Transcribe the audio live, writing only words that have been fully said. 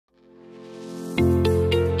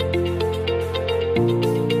Hi,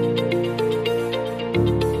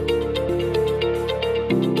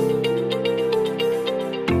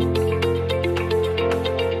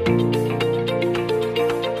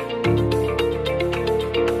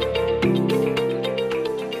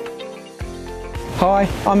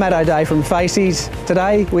 I'm Matt O'Day from Facey's.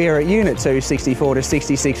 Today we are at Unit 2, 64 to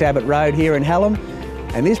 66 Abbott Road here in Hallam,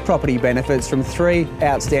 and this property benefits from three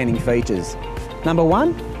outstanding features. Number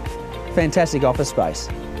one, fantastic office space.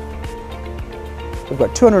 We've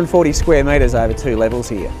got 240 square metres over 2 levels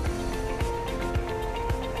here.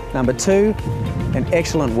 Number two, an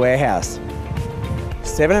excellent warehouse.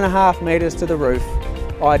 7.5 metres to the roof,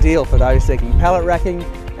 ideal for those seeking pallet racking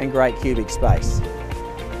and great cubic space.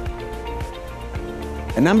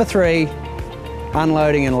 And number three,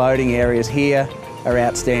 unloading and loading areas here are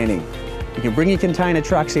outstanding. You can bring your container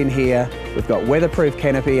trucks in here. We've got weatherproof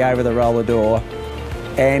canopy over the roller door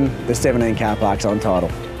and the 17 car parks on title.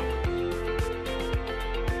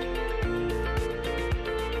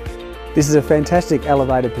 This is a fantastic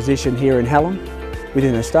elevated position here in Hallam,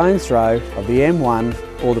 within a stone's throw of the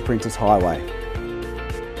M1 or the Princes Highway.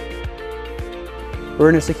 We're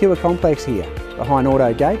in a secure complex here, behind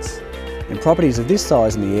auto gates, and properties of this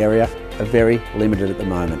size in the area are very limited at the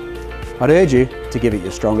moment. I'd urge you to give it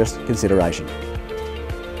your strongest consideration.